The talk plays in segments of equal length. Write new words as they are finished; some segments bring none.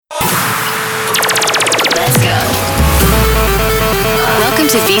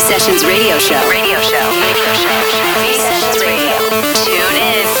to V-Sessions Radio Show. Radio Show. V-Sessions Radio. Tune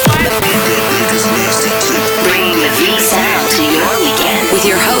in. Bringing the V-Sound to your weekend with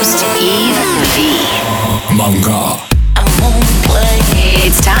your host, Eve V. Manga.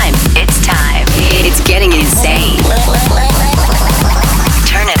 It's time. It's getting insane.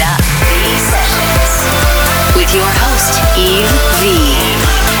 Turn it up. V-Sessions. With your host, Eve V.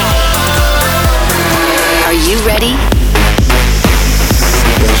 Are you ready?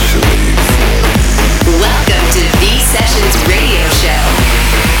 Welcome to V-Sessions Radio Show.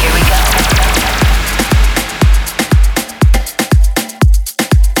 Here we go.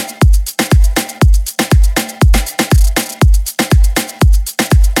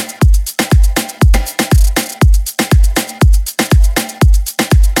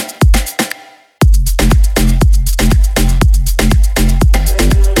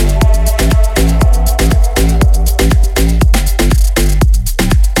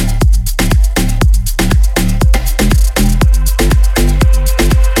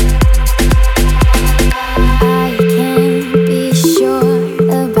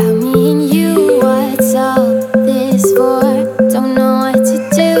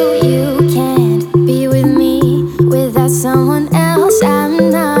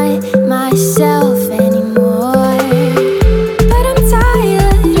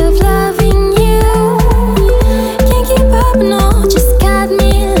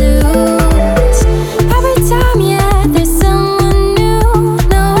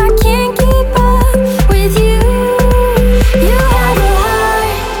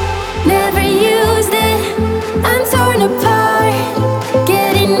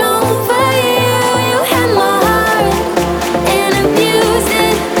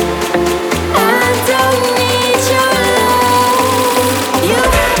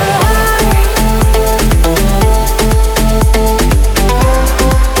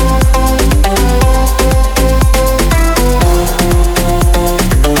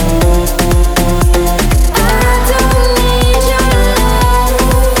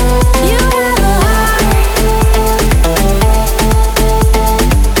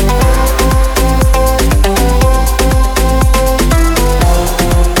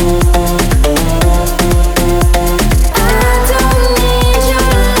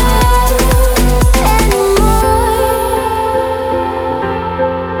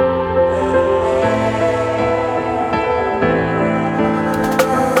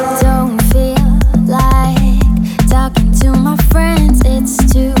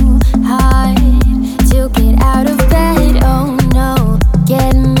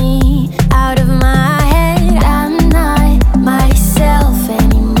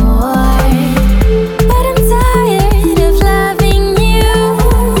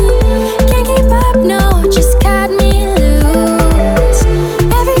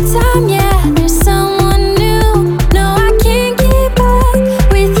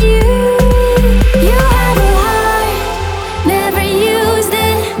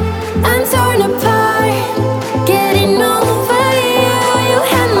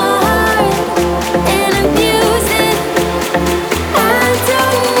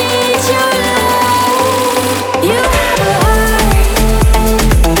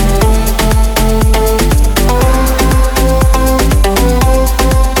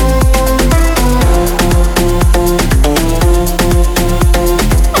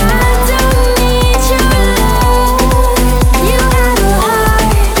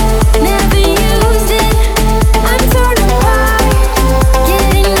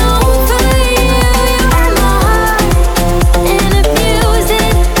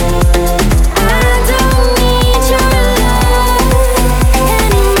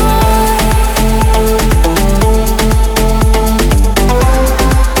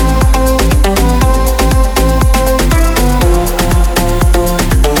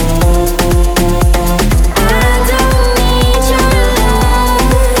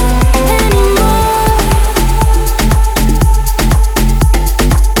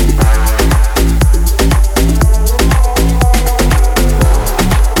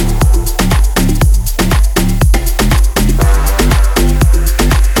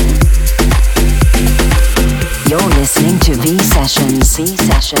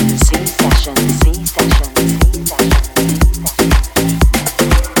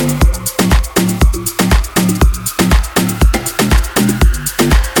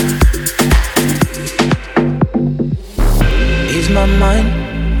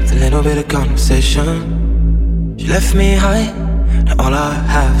 She left me high, now all I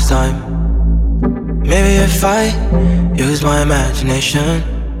have is time. Maybe if I use my imagination,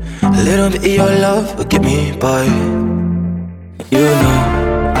 a little bit of your love will get me by. You know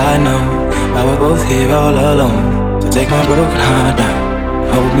I know why we're both here all alone. So take my broken heart down,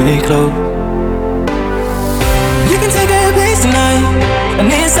 hold me close. You can take a place tonight. I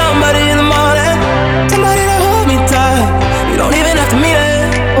need somebody in the morning, somebody to hold me tight. You don't even have to meet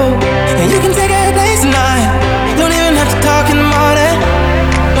it. Oh. And you can take a place tonight. You don't even have to talk in the morning.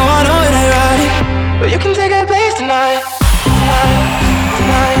 No, I know it ain't right, but you can take a place tonight. Tonight,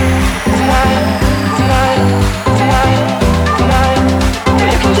 tonight, tonight, tonight, tonight, tonight.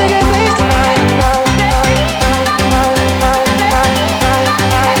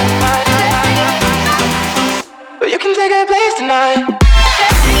 You can take a place tonight.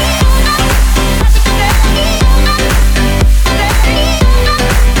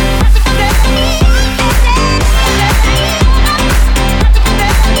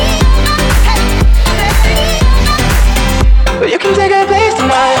 But you can take a place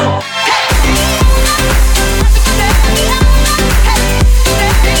tonight.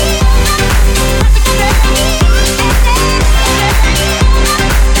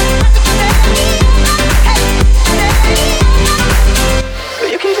 But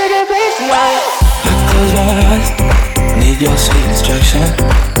you can take a place tonight. Close my eyes, need your sweet distraction.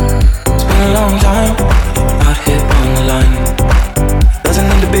 It's been a long time, out here on the line. Doesn't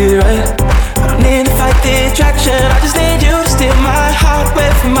need to be right, I don't need to fight the attraction. I just need you to steal my heart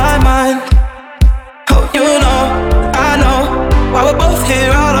away from my mind. Oh, you know, I know, why we're both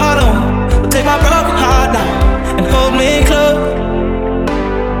here all alone. Take my broken heart now and hold me close.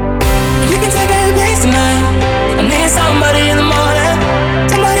 You can take a place tonight. I need somebody in the morning,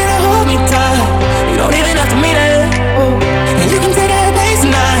 somebody to hold me tight. You don't even have to mean it. Oh. And you can take a place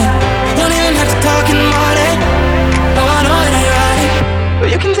tonight. Don't even have to talk in the morning. No, I know it ain't right, but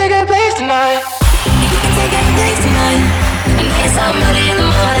you can take a place tonight. You can take a place tonight. I need somebody in the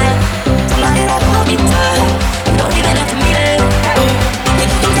morning, somebody to hold me tight. You don't even have to mean it. Oh. And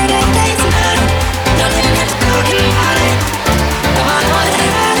you can take a place tonight. Don't even have to talk in the morning. No, I know it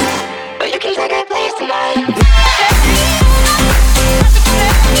ain't right, but you can take a place tonight.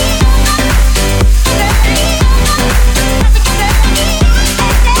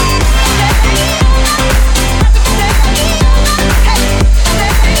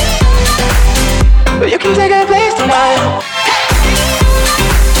 But you can take a place tonight.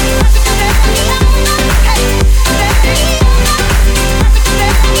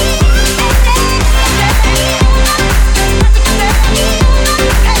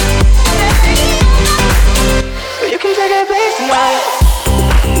 But you can take a place tonight.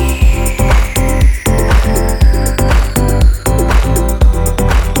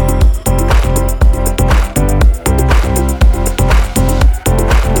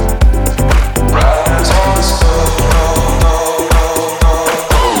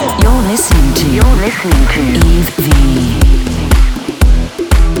 Listening to Eve V.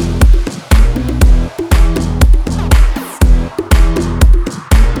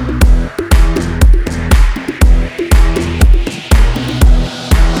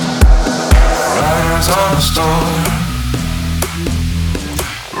 Riders on the storm,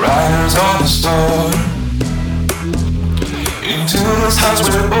 riders on the storm. Into this house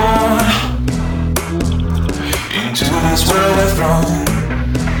we're born, into this world we're thrown.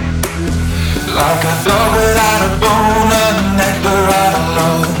 Like a dog without a bone, and a neck but right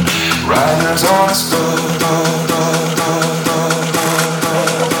alone. Riders on the storm.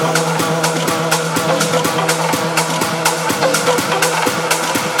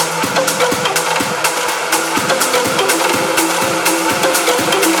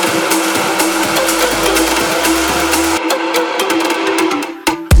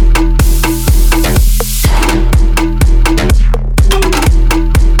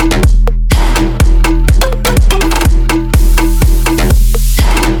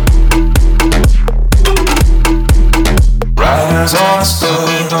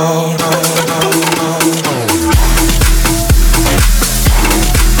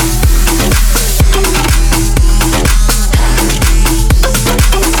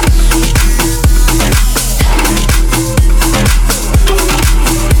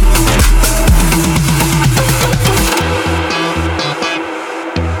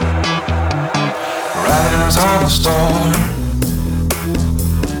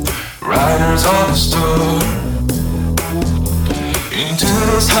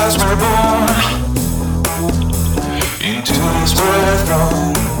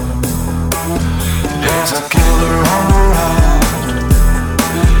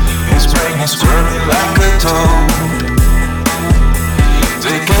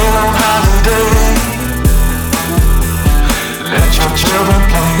 Children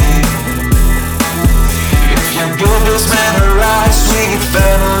play. If you give this man a ride, sweet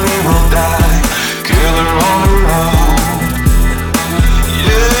family.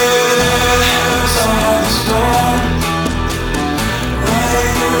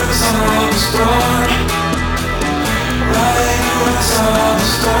 the storm. Riders on the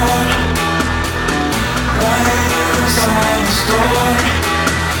storm. Riders on the storm.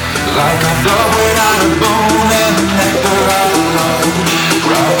 Like a dog without a bone and a neck without a load.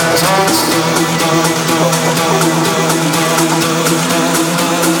 Riders on the storm.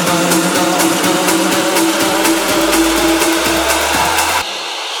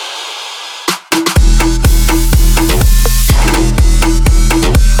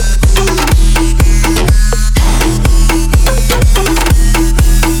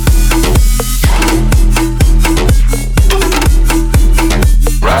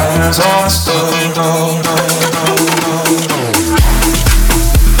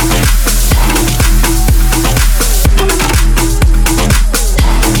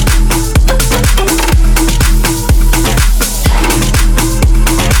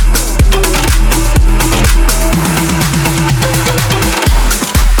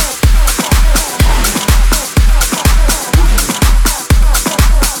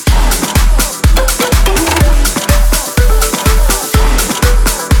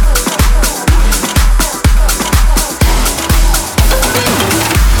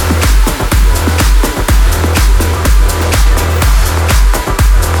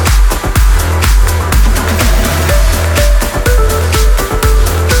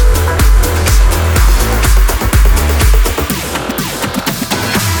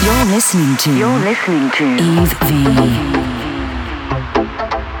 You're listening to Eve V.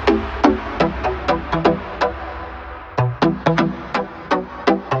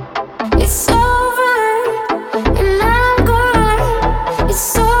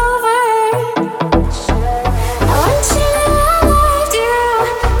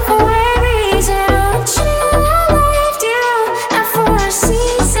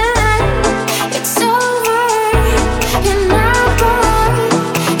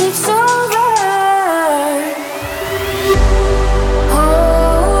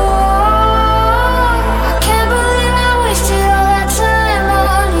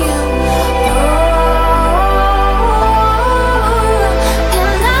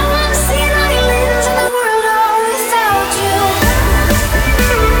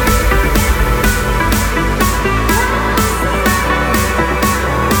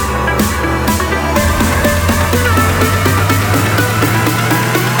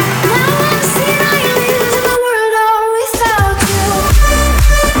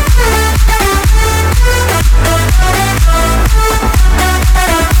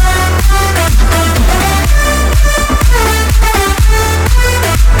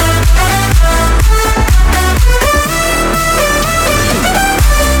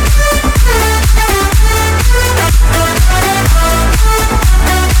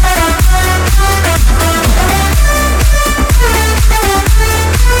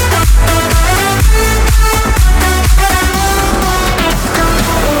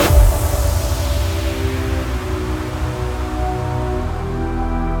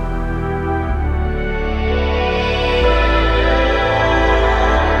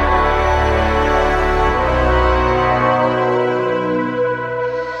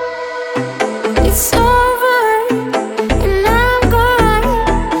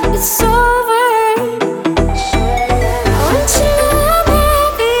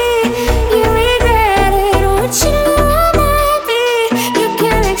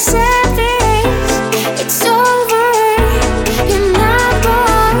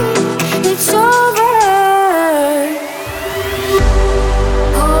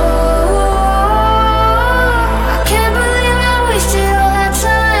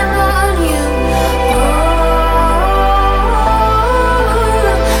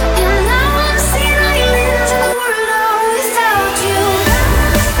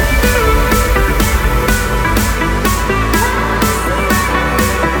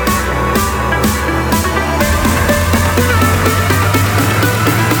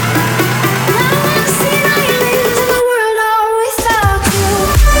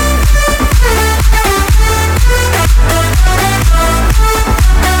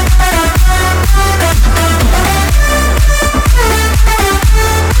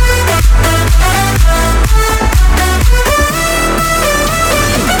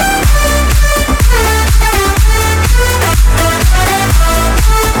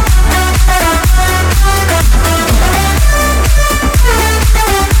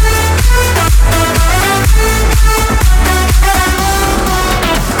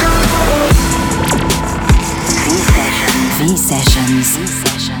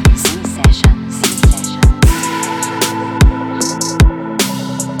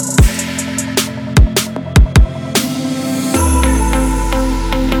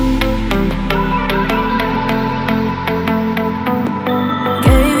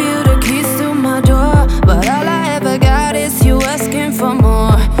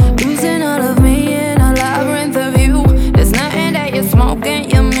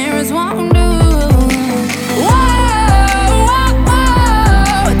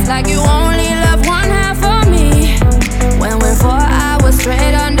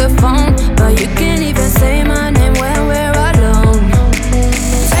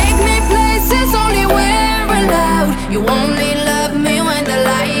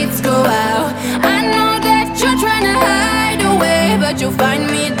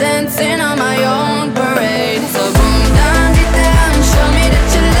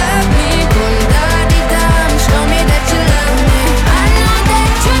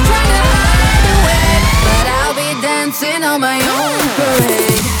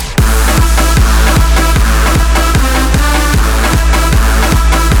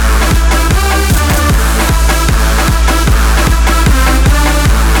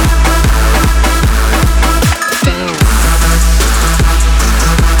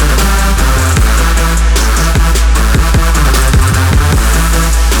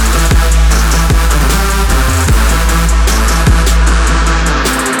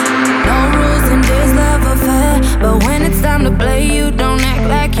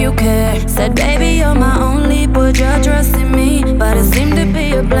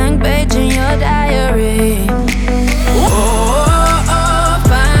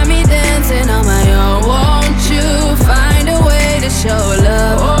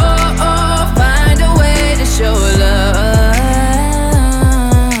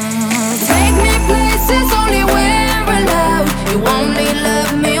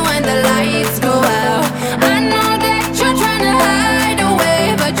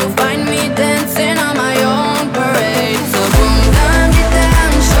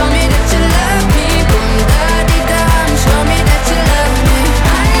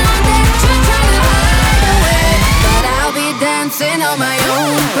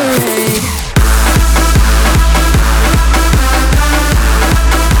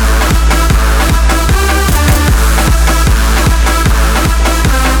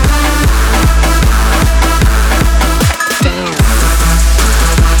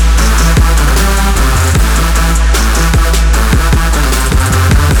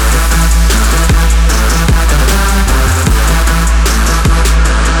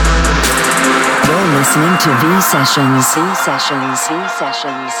 to V Sessions. V Sessions. V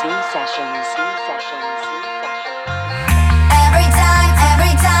Sessions. V Sessions. V Sessions. Every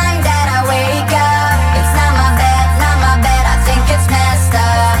time that I wake up, it's not my bed, I think it's messed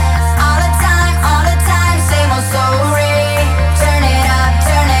up. All the time, same old story. Turn it up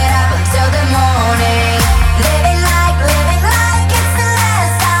until the morning. Living like it's the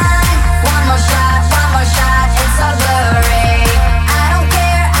last time. One more shot, it's all blurry. I don't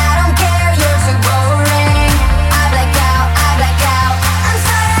care, you're too boring. I black out, I'm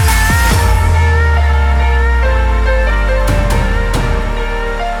sorry now.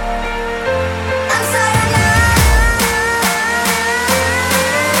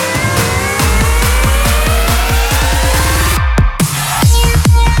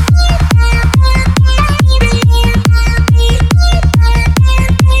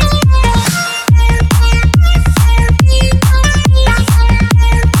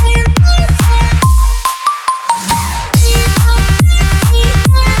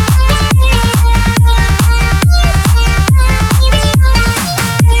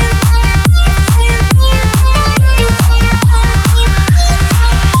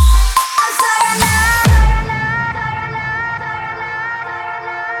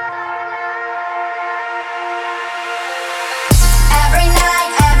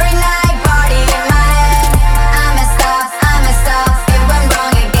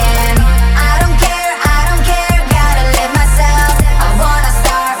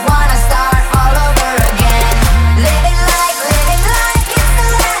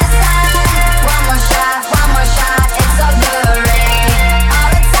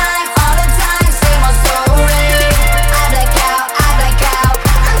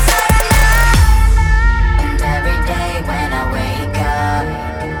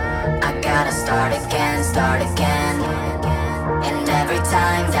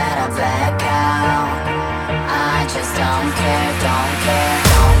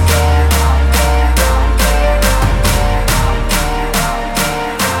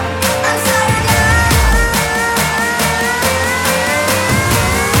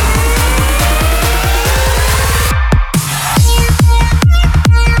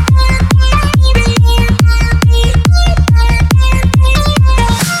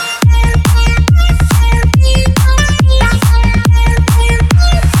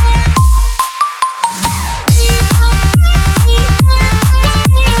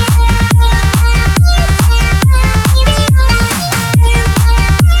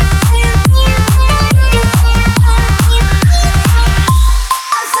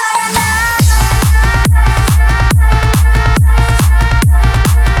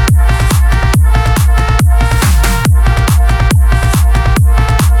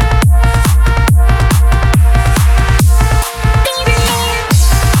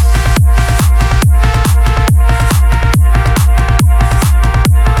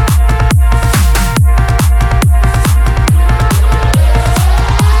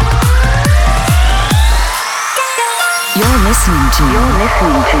 You're listening to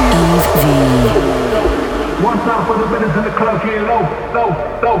Eve V. One time for the bidders in the club getting low.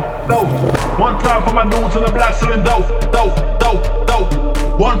 One time for my dudes in the black selling dope.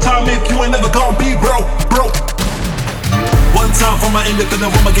 One time if you ain't never gonna be broke. One time for my independent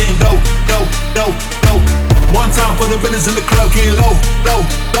woman getting dope. One time for the bidders in the club getting low.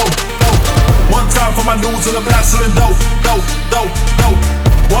 One time for my dudes in the black selling dope.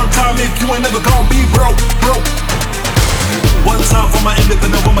 One time if you ain't never gonna be broke. One time for my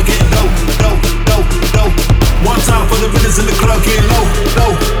independent woman getting low. One time for the bidders in the club getting low.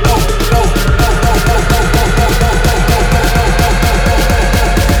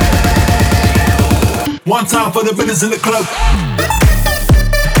 One time for the bidders in the club.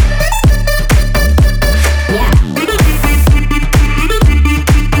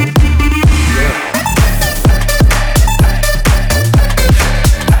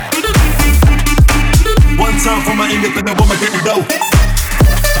 One time for my independent woman getting low.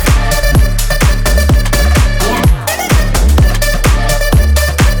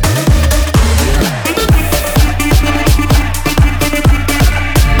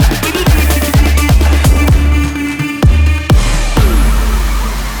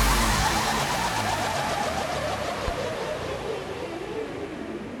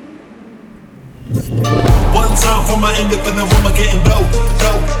 One time for my independent woman getting low.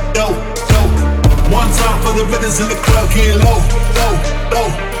 One time for the bidders in the club getting low.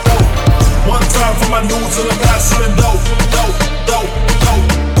 One time for my dudes in the back selling dope.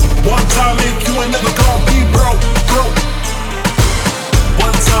 One time if you ain't never gonna be broke.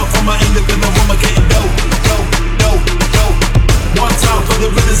 One time for my independent woman getting low. One time for the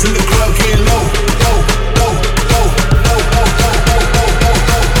bidders in the club getting low.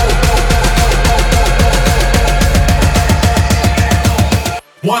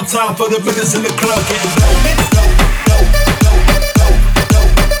 One time for the brothers in the club getting dope.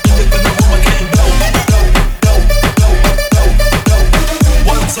 Independent woman getting dope.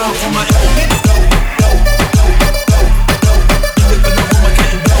 One time for my independent woman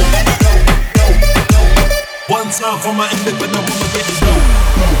getting dope. One time for my independent woman getting dope.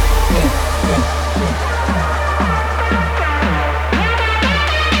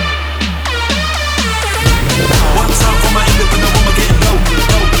 One time for my independent woman getting low,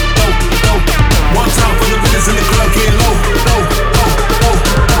 low, low, low. One time for the brothers in the club getting low, low, low, low.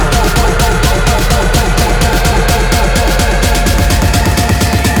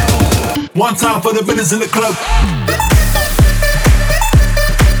 One time for the brothers in the club.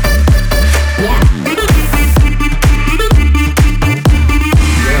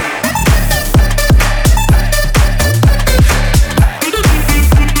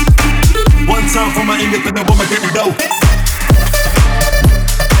 One time for my independent woman getting dope.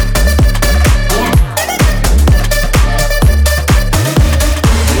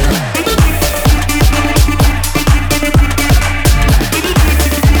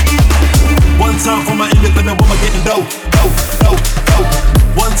 One time for my independent woman getting dope, dope, dope, dope.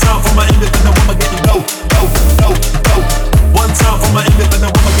 One time for my independent woman getting dope, dope, dope, dope. One time for my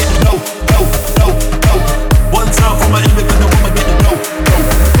independent woman getting dope, dope, dope, dope. One time for my independent woman getting dope, dope,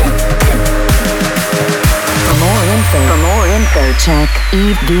 dope. For more info, check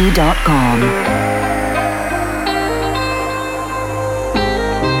eved.com.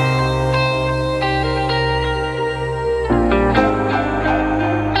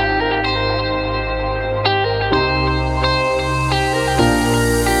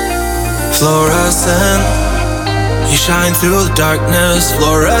 Fluorescent, you shine through the darkness.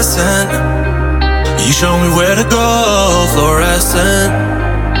 Fluorescent, you show me where to go. Fluorescent,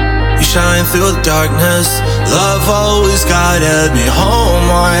 you shine through the darkness. Love always guided me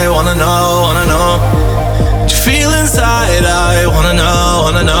home. I wanna know. Do you feel inside? I wanna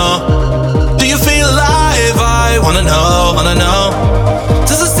know. Do you feel alive? I wanna know.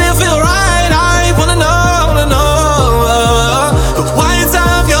 Does it still feel right? I wanna know. The whites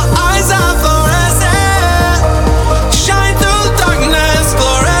of your eyes are fluorescent. You shine through the darkness,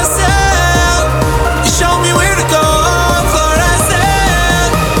 fluorescent. You show me where to go,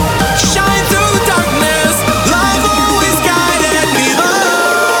 fluorescent. You shine through the darkness. Love always guided me home.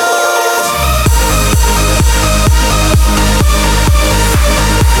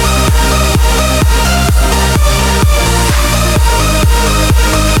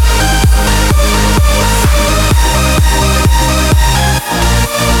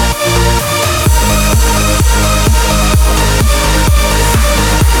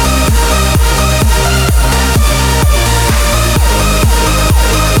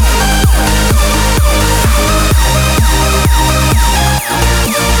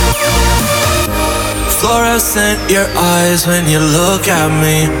 Fluorescent, your eyes when you look at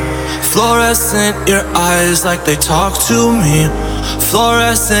me. Fluorescent, your eyes like they talk to me.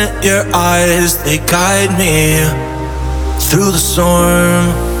 Fluorescent, your eyes, they guide me through the storm.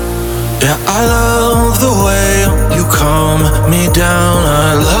 Yeah, I love the way you calm me down.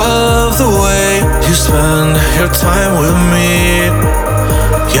 I love the way you spend your time with me.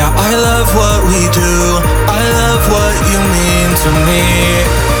 Yeah, I love what we do. I love what you mean to me.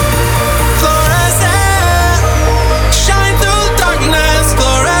 Fluorescent, shine through the darkness.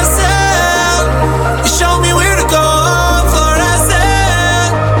 Fluorescent, you show me where to go. Fluorescent,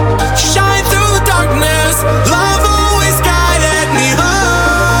 shine through the darkness. Love always guided me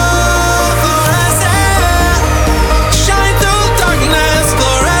home. Fluorescent, shine through the darkness.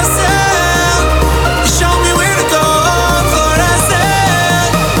 Fluorescent, you show me where to go.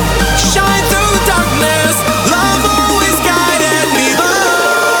 Fluorescent, shine through the darkness. Love always guided me home.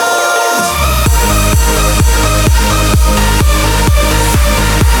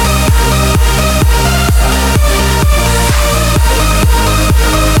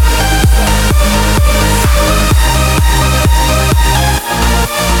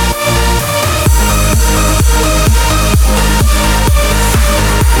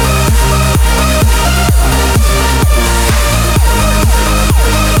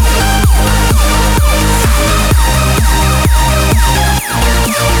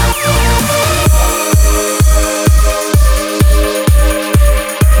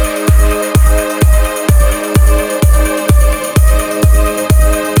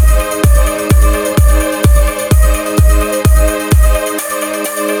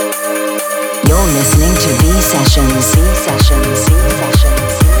 You're listening to V Sessions. V Sessions. V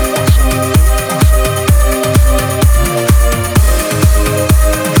Sessions.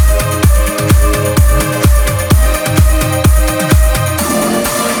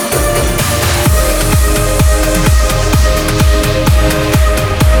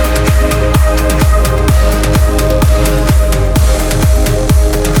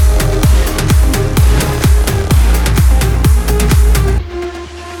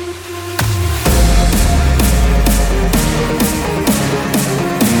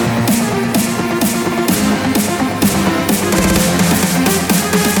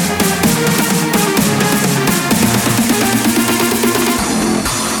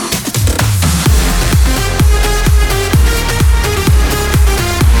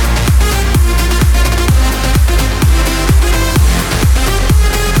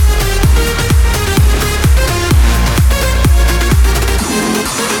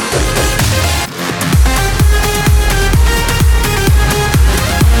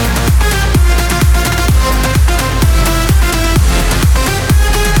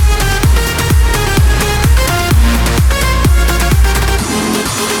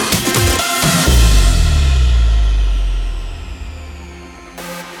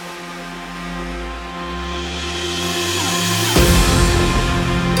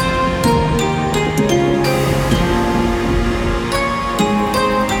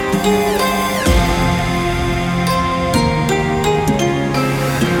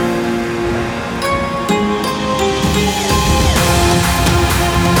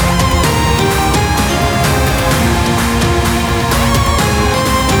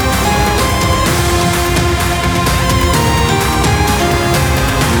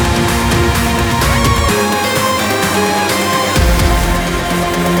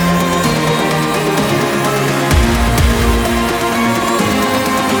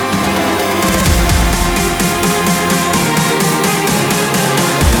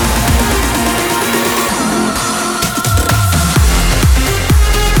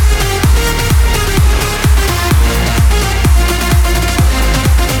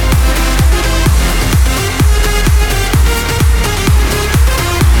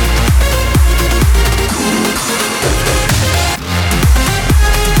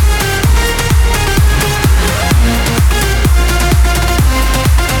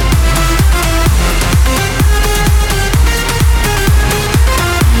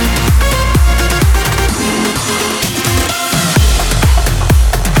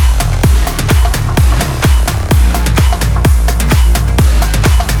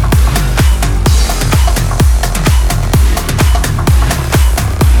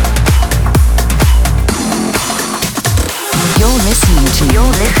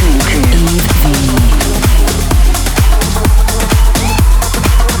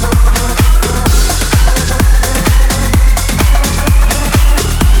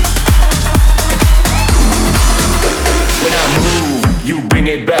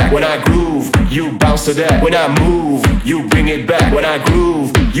 To that. When I move, you bring it back. When I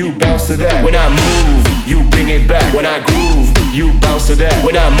groove, you bounce to that. When I move, you bring it back. When I groove, you bounce to that.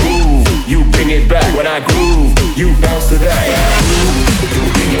 When I move, you bring it back. When I groove, you bounce to that. When I move,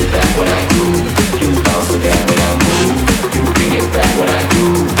 you bring it back. When I groove, you bounce to that. When I move, you bring it back. When I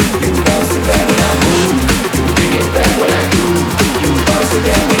groove, you bounce to that. When I move, you bring it back. When I groove, you bounce to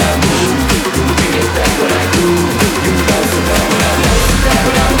that. When I move, you bring it back. When I groove, you bounce to that. When I bounce to that.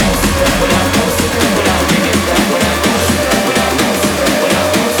 When I bounce to that. When I bounce to that. When I bring it back. When I bounce to that. When I bounce to that. When I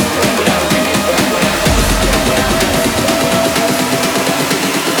bounce to that. When I bring it back. When I bounce to that. When I bounce to that.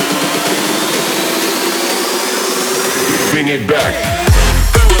 Bring it back.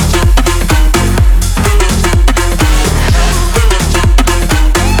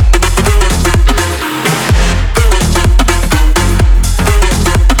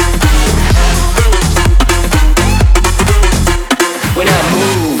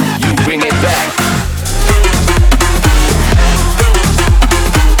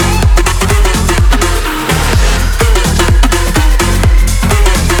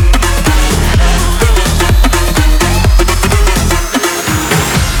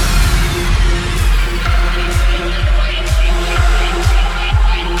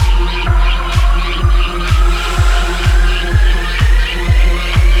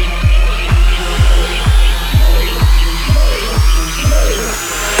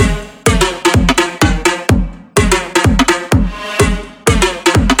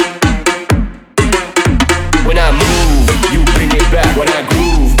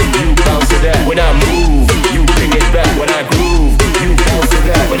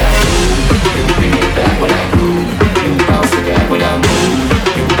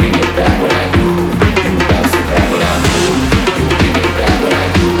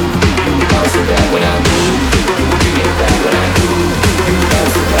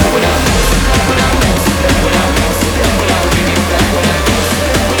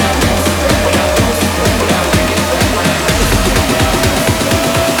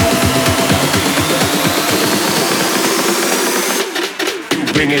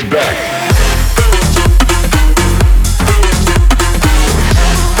 Bring it back.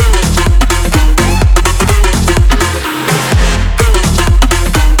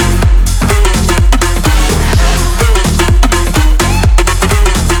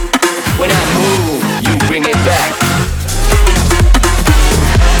 When I move, you bring it back.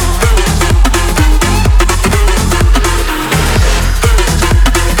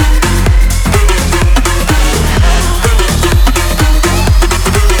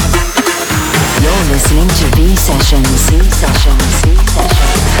 Listening to V Sessions. V Sessions. V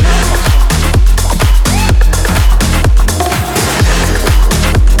Sessions.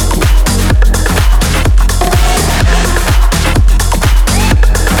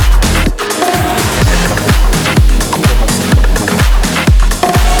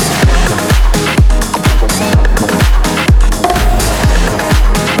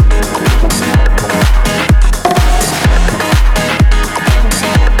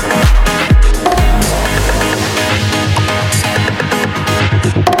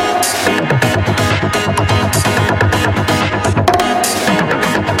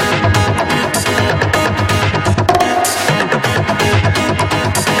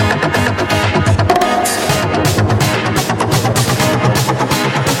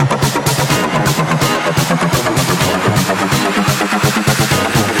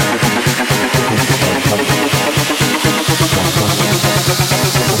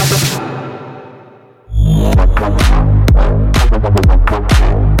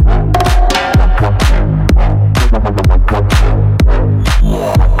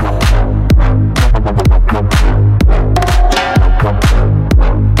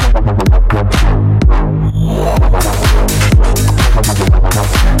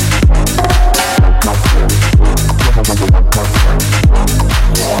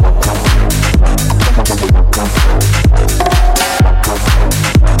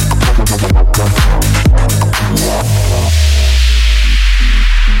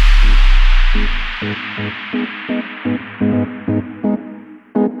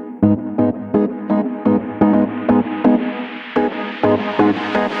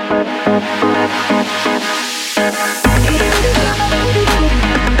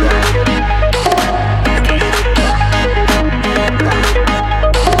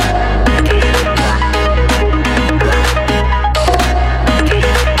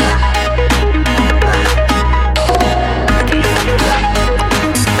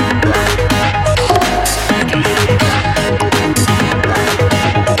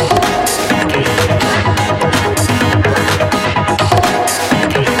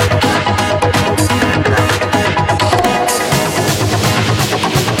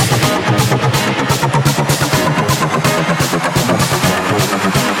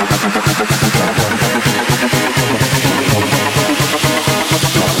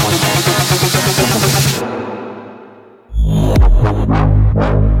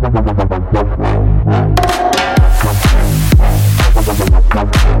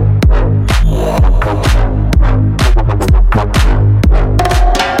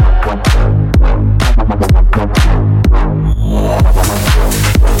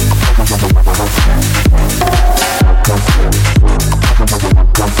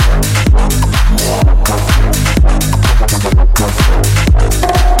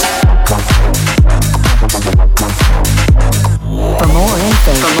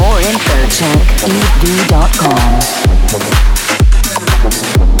 For more info, check edu.com.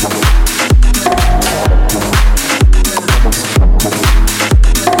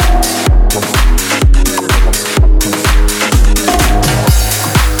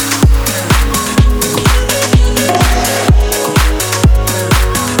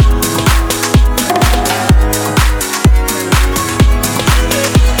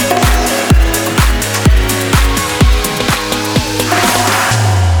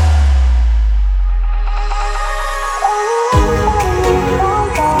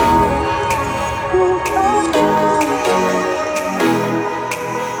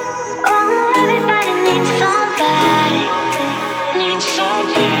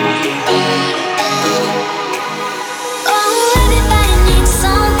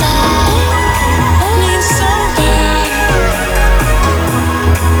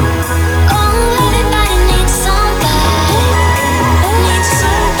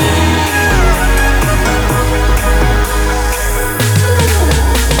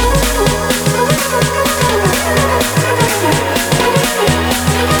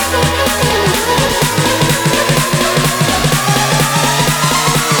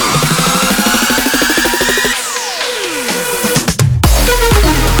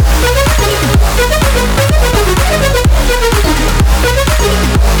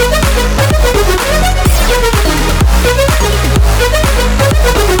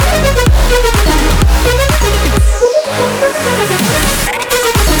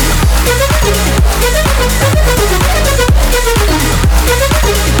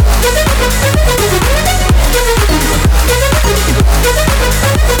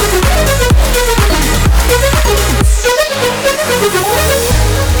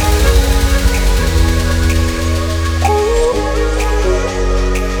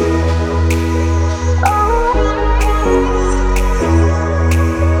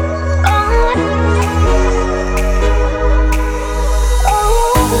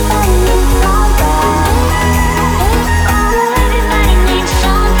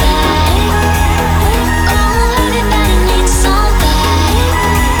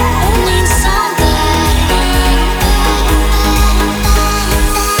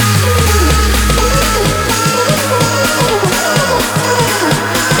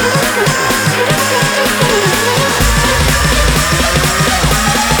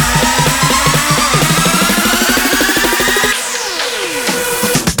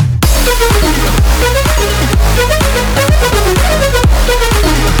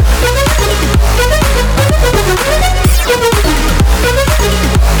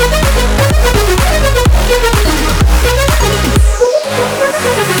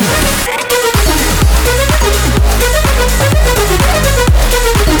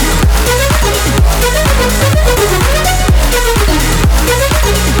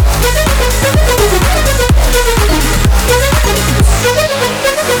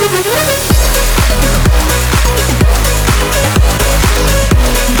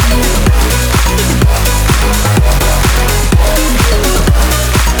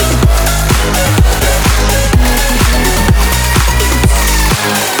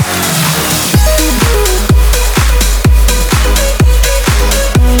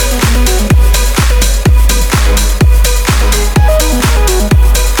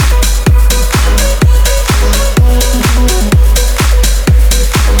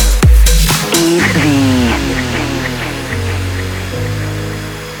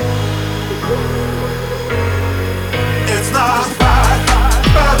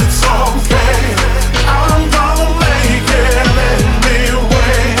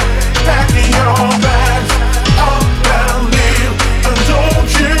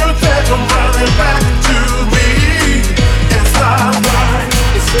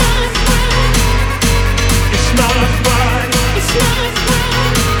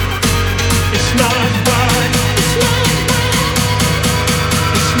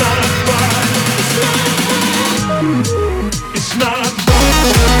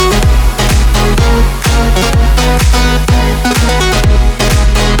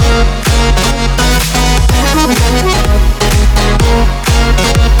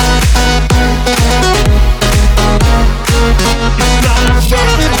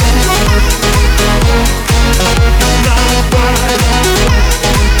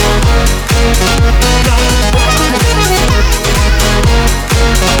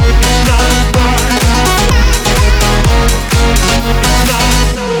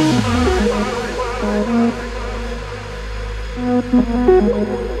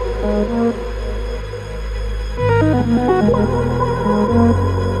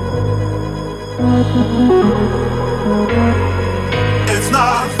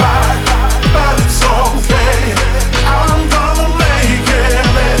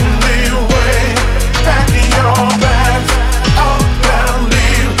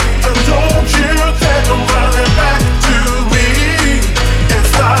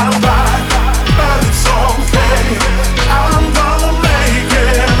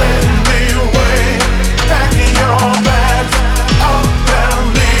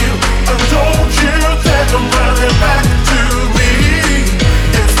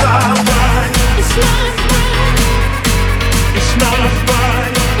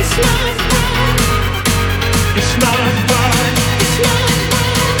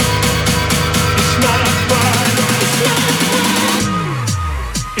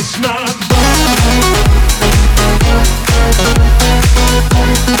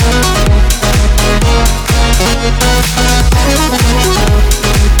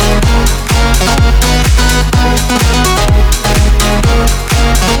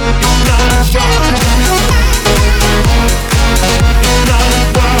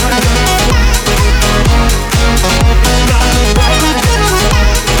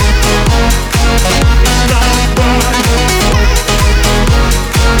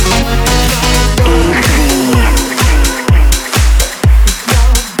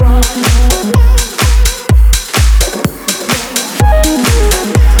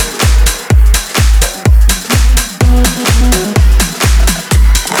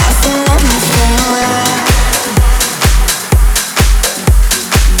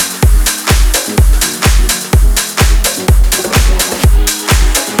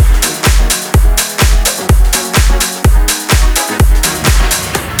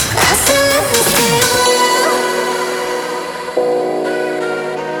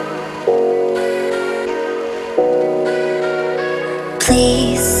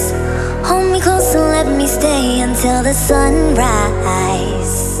 Please hold me close and let me stay until the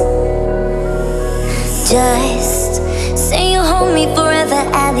sunrise. Just say you'll hold me forever,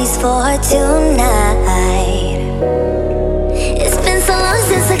 at least for tonight. It's been so long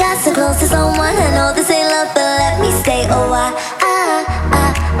since I got so close to someone. I know this ain't love, but let me stay a while.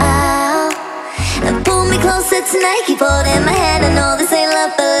 And pull me closer tonight, keep holding my hand. I know this ain't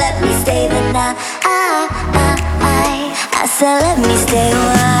love, but let me stay the night. I said let me stay a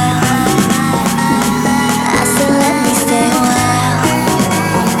while. I said let me stay a while.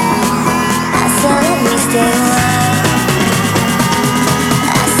 I said let me stay a while.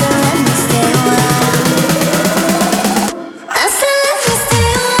 I said let me stay a while.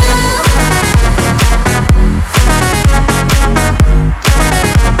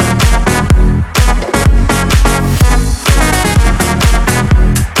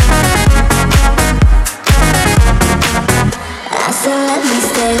 I said let me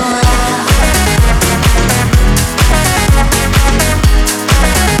stay a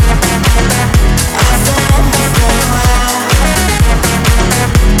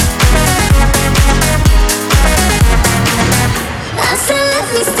I said let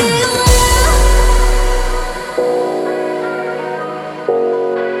me stay a while.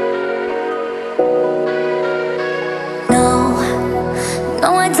 No,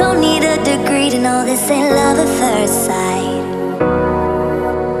 I don't need a degree to know this ain't love at first sight.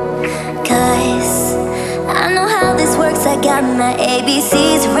 'Cause I know how this works, I got my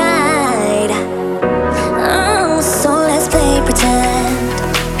ABCs right. Oh, so let's play pretend.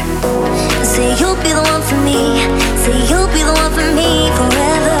 Say you'll be the one for me. Say you'll be the one for me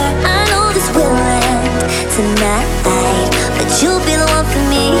forever. I know this will end tonight, but you'll be the one for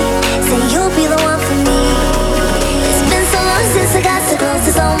me. Say you'll be the one for me. It's been so long since I got so close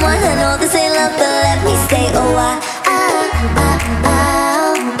to someone. I know this ain't love, but let me stay a while.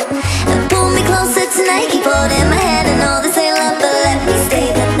 And pull me closer tonight, keep holding my hand. I know this ain't love, but let me stay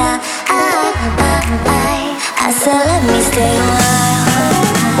the night. I said let me stay a while.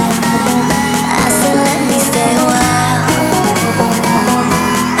 I said let me stay a while.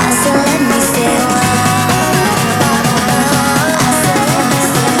 I said let me stay a while.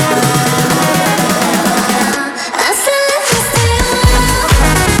 I said let me stay a while.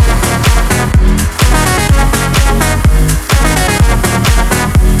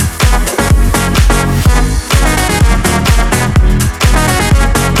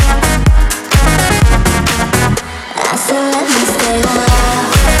 I said let me stay a while. I said let me stay a while.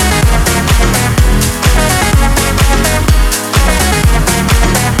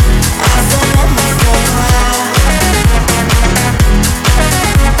 I said let me stay a while.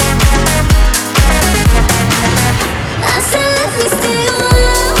 I said let me stay a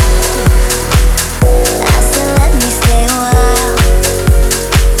while. I said let me stay a while.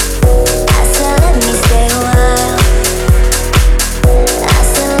 I said let me stay a while. I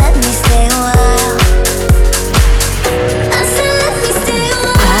said let me stay a while. I said let me stay a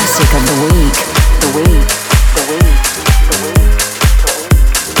while. Classic of the week. The week. The week. The week.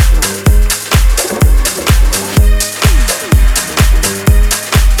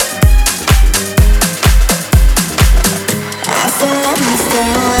 I said let me stay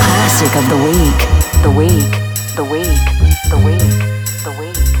a while. Classic of the week. The week.